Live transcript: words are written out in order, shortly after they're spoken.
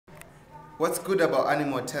What's good about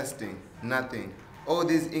animal testing? Nothing. All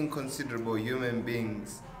these inconsiderable human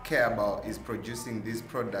beings care about is producing these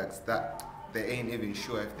products that they ain't even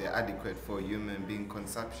sure if they're adequate for human being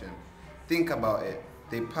consumption. Think about it.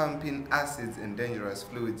 They pump in acids and dangerous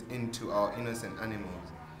fluids into our innocent animals.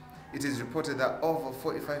 It is reported that over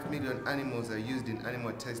 45 million animals are used in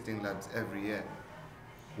animal testing labs every year.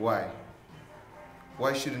 Why?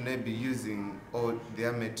 Why shouldn't they be using all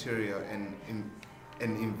their material and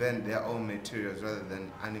invent their own materials rather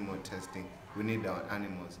than animal testing? We need our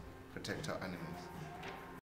animals, protect our animals.